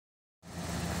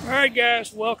Alright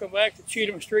guys, welcome back to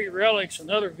Cheatham Street Relics.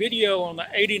 Another video on the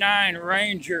 89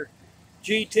 Ranger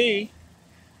GT.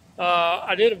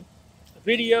 I did a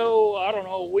video, I don't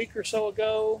know, a week or so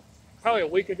ago, probably a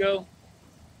week ago,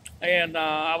 and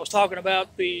I was talking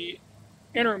about the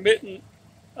intermittent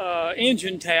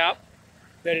engine tap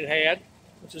that it had,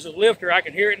 which is a lifter. I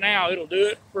can hear it now. It'll do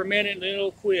it for a minute and then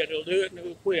it'll quit. It'll do it and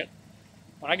it'll quit.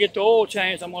 When I get the oil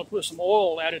changed, I'm going to put some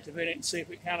oil additive in it and see if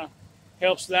it kind of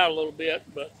helps it out a little bit,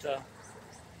 but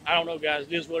I don't know, guys.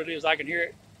 It is what it is. I can hear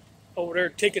it over there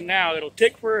ticking now. It'll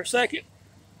tick for a second,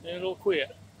 then it'll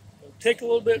quit. It'll tick a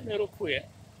little bit, and it'll quit.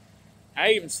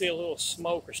 I even see a little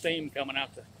smoke or steam coming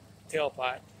out the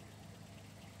tailpipe.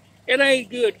 It ain't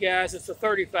good, guys. It's a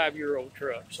 35-year-old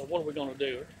truck, so what are we going to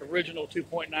do? Original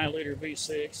 2.9-liter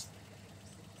V6.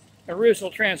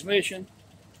 Original transmission.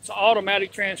 It's an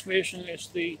automatic transmission. It's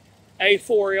the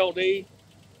A4LD.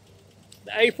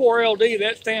 The A4LD,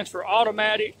 that stands for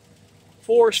Automatic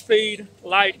 4-Speed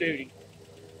Light Duty.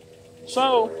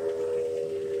 So,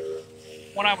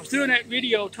 when I was doing that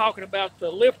video talking about the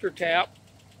lifter tap,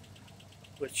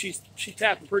 which she's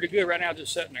tapping pretty good right now,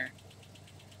 just sitting there,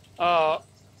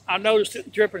 I noticed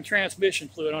it dripping transmission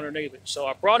fluid underneath it. So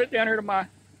I brought it down here to my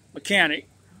mechanic,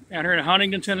 down here in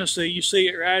Huntington, Tennessee. You see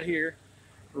it right here.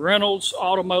 Reynolds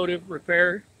Automotive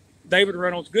Repair. David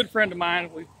Reynolds, good friend of mine.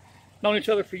 We've known each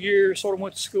other for years, sort of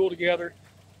went to school together.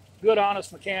 Good,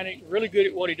 honest mechanic, really good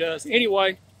at what he does.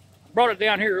 Anyway, I brought it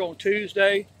down here on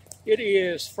Tuesday. It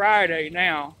is Friday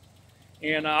now,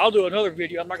 and I'll do another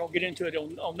video. I'm not going to get into it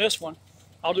on this one.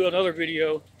 I'll do another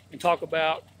video and talk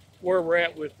about where we're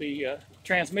at with the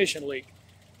transmission leak.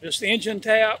 This engine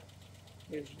tap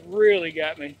has really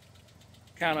got me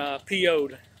kind of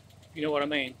PO'd, you know what I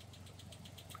mean.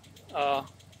 I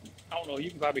don't know, you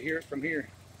can probably hear it from here.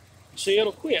 See,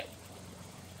 it'll quit.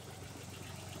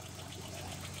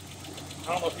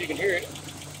 I don't know if you can hear it.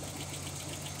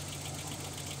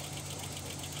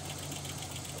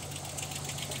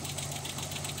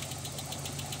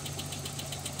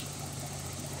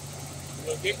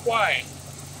 It'll get quiet.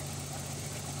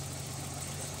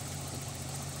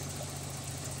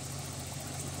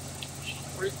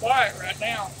 It's pretty quiet right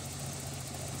now.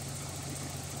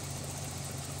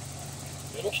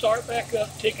 It'll start back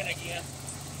up ticking again.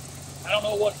 I don't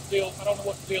know what the deal. I don't know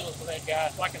what the deal is with that,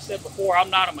 guys. Like I said before,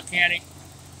 I'm not a mechanic.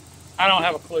 I don't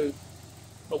have a clue.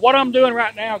 But what I'm doing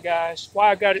right now, guys, why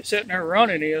I've got it sitting there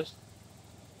running is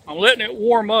I'm letting it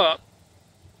warm up,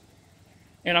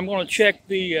 and I'm going to check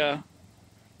the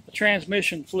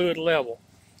transmission fluid level.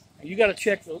 And you got to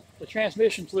check the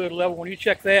transmission fluid level. When you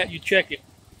check that, you check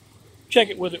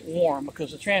it with it warm,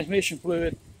 because the transmission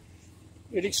fluid,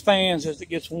 it expands as it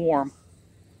gets warm.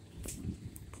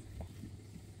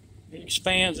 It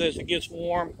expands as it gets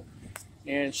warm,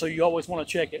 and so you always want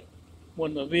to check it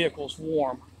when the vehicle's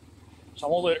warm. So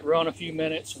I'm going to let it run a few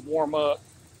minutes and warm up,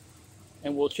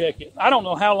 and we'll check it. I don't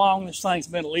know how long this thing's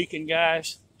been leaking,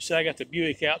 guys. See, I got the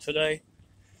Buick out today.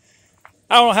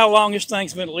 I don't know how long this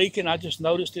thing's been leaking. I just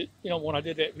noticed it, you know, when I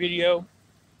did that video,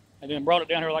 and then brought it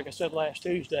down here, like I said, last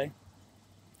Tuesday.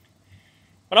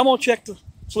 But I'm going to check the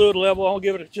fluid level. I'll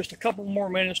give it just a couple more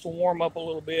minutes to warm up a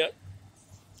little bit.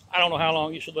 I don't know how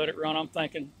long you should let it run. I'm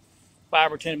thinking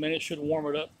 5 or 10 minutes should warm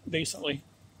it up decently.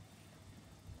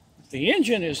 The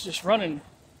engine is just running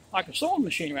like a sewing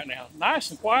machine right now. Nice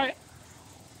and quiet.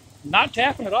 Not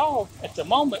tapping at all at the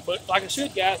moment, but like I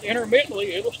said, guys,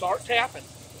 intermittently it'll start tapping.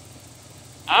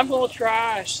 I'm going to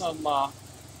try some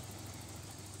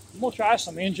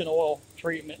engine oil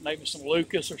treatment, maybe some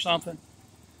Lucas or something,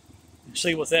 and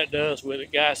see what that does with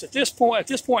it, guys. At this point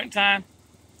in time,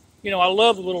 you know, I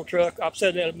love the little truck. I've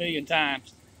said that a million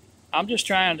times. I'm just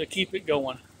trying to keep it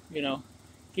going, you know.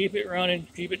 Keep it running,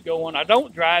 keep it going. I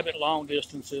don't drive it long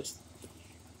distances.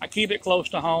 I keep it close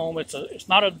to home. It's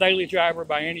not a daily driver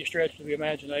by any stretch of the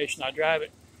imagination. I drive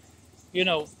it, you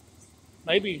know,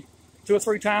 maybe 2 or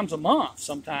 3 times a month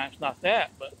sometimes, not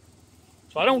that, but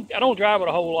so I don't drive it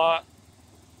a whole lot.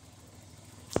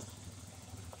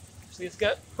 See, it's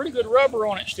got pretty good rubber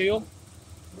on it still.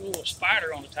 A little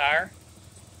spider on the tire.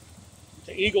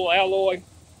 The Eagle alloy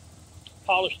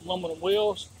polished aluminum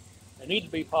wheels. They need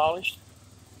to be polished.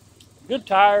 Good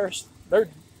tires. The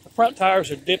front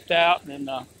tires are dipped out, and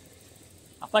I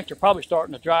think they're probably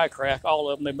starting to dry crack, all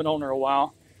of them. They've been on there a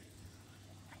while.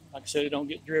 Like I said, they don't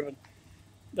get driven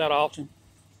that often.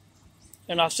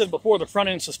 And I said before, the front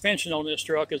end suspension on this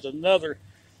truck is a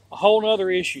whole other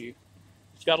issue.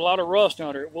 It's got a lot of rust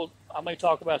under it. I may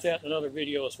talk about that in another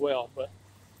video as well, but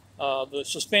the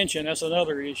suspension, that's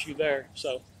another issue there.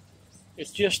 So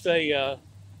it's just a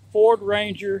Ford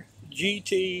Ranger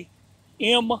GT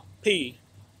MP.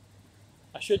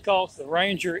 I should call it the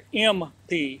Ranger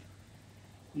MP,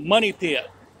 Money Pit.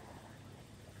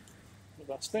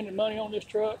 About spending money on this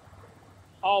truck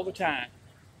all the time.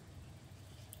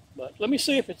 But let me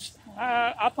see if it's,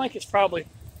 I think it's probably,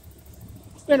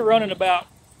 it's been running about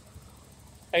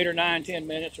 8 or 9, 10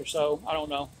 minutes or so. I don't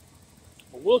know.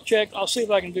 But we'll check. I'll see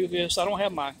if I can do this. I don't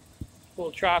have my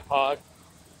little tripod.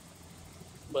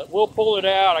 But we'll pull it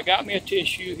out. I got me a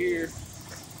tissue here.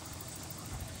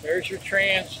 There's your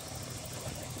trans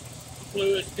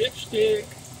fluid dipstick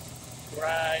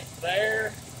right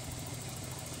there.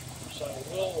 So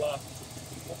we'll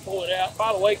pull it out.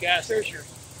 By the way, guys, there's your,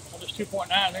 on this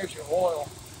 2.9, there's your oil.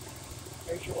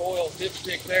 There's your oil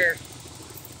dipstick there.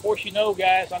 Of course, you know,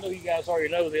 guys, I know you guys already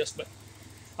know this, but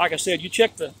like I said, you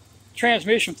check the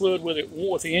transmission fluid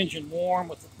with the engine warm,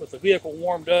 with the vehicle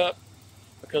warmed up,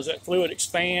 because that fluid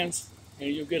expands, and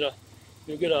you'll get a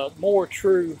more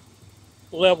true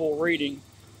level reading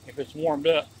if it's warmed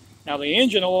up. Now, the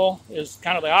engine oil is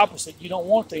kind of the opposite. You don't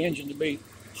want the engine to be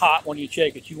hot when you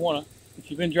check it. You want to, if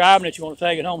you've been driving it, you want to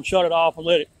take it home, shut it off, and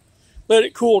let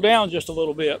it cool down just a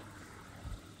little bit,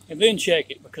 and then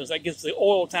check it, because that gives the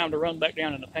oil time to run back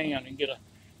down in the pan and get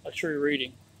a true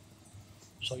reading.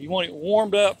 So you want it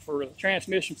warmed up for the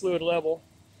transmission fluid level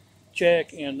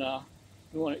check, and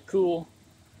you want it cooled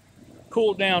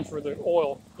down for the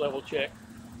oil level check.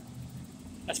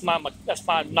 That's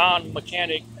my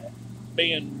non-mechanic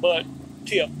being butt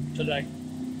tip today.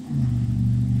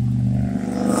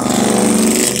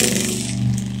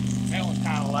 That one's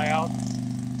kind of loud.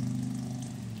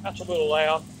 That's a little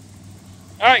loud.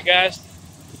 All right, guys.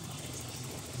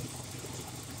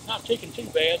 Not ticking too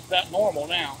bad. It's about normal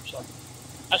now. So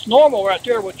that's normal right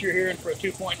there, what you're hearing for a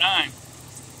 2.9.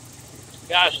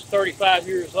 Guy's 35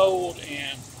 years old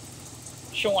and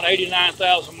showing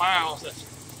 89,000 miles.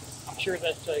 I'm sure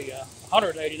that's a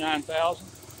 189,000.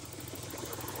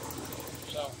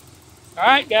 So, all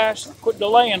right, guys, quit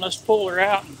delaying. Let's pull her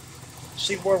out and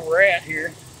see where we're at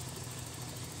here.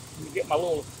 Let me get my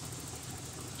little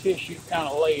tissue kind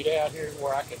of laid out here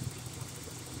where I can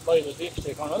lay the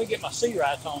dipstick on. Let me get my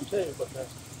C-rights on too, because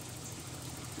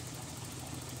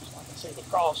so I can see the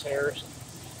crosshairs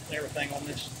and everything on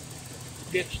this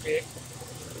dipstick.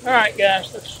 All right,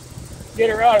 guys, let's get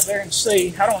her out of there and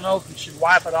see. I don't know if you should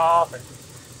wipe it off and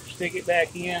stick it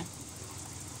back in.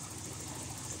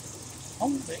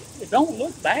 Oh, it don't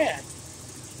look bad.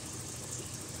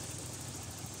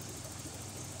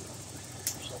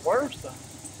 So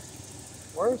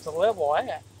where's the level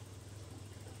at?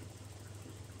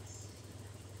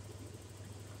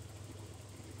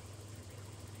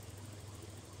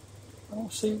 I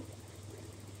don't see.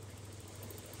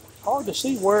 Hard to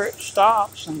see where it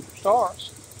stops and starts.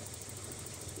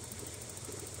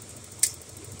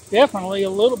 Definitely a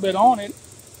little bit on it.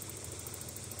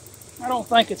 I don't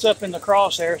think it's up in the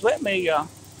crosshairs. Let me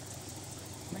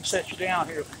set you down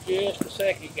here for just a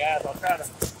second, guys. I'll try to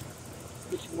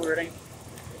get you where it ain't.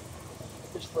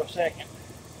 Just for a second.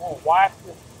 I'm going to wipe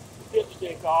the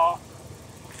dipstick off.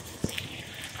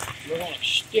 We're going to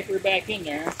stick her back in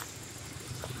there.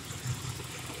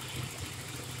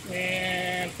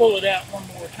 And pull it out one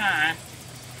more time.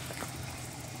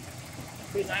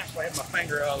 It'd be nice if I had my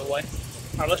finger out of the way.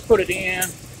 All right, let's put it in.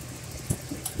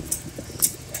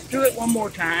 Do it one more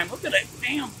time. Look at that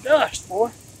damn dust,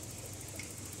 boy.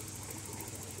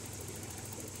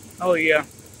 Oh yeah.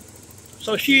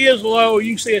 So she is low.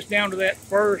 You can see it's down to that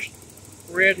first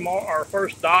red mark or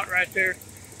first dot right there.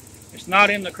 It's not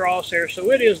in the crosshair, so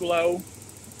it is low.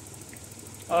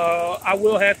 I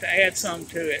will have to add some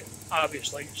to it,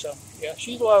 obviously. So yeah,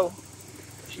 she's low.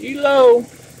 She's low.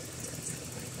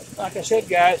 Like I said,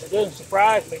 guys, it doesn't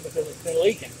surprise me because it's been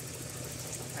leaking.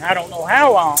 And I don't know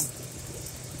how long.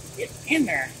 Get in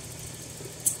there.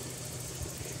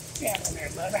 Get in there,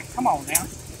 buddy. Come on now.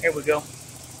 Here we go.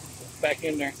 Back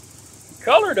in there. The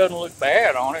color doesn't look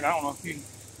bad on it. I don't know if you...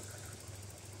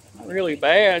 Not really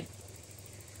bad.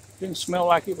 Didn't smell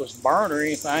like it was burned or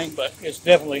anything, but it's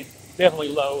definitely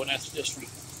low, and that's just from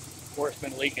where it's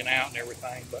been leaking out and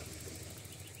everything. But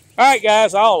all right,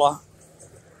 guys, I'll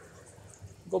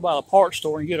go by the parts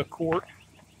store and get a quart.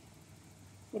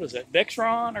 What is that,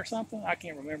 Dexron or something? I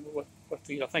can't remember what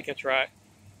the, I think that's right.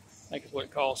 I think it's what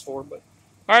it calls for. But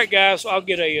all right, guys, I'll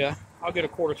get a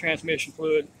quart of transmission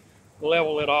fluid,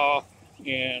 level it off,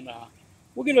 and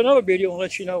we'll get another video and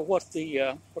let you know what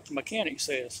the mechanic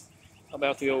says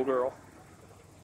about the old girl.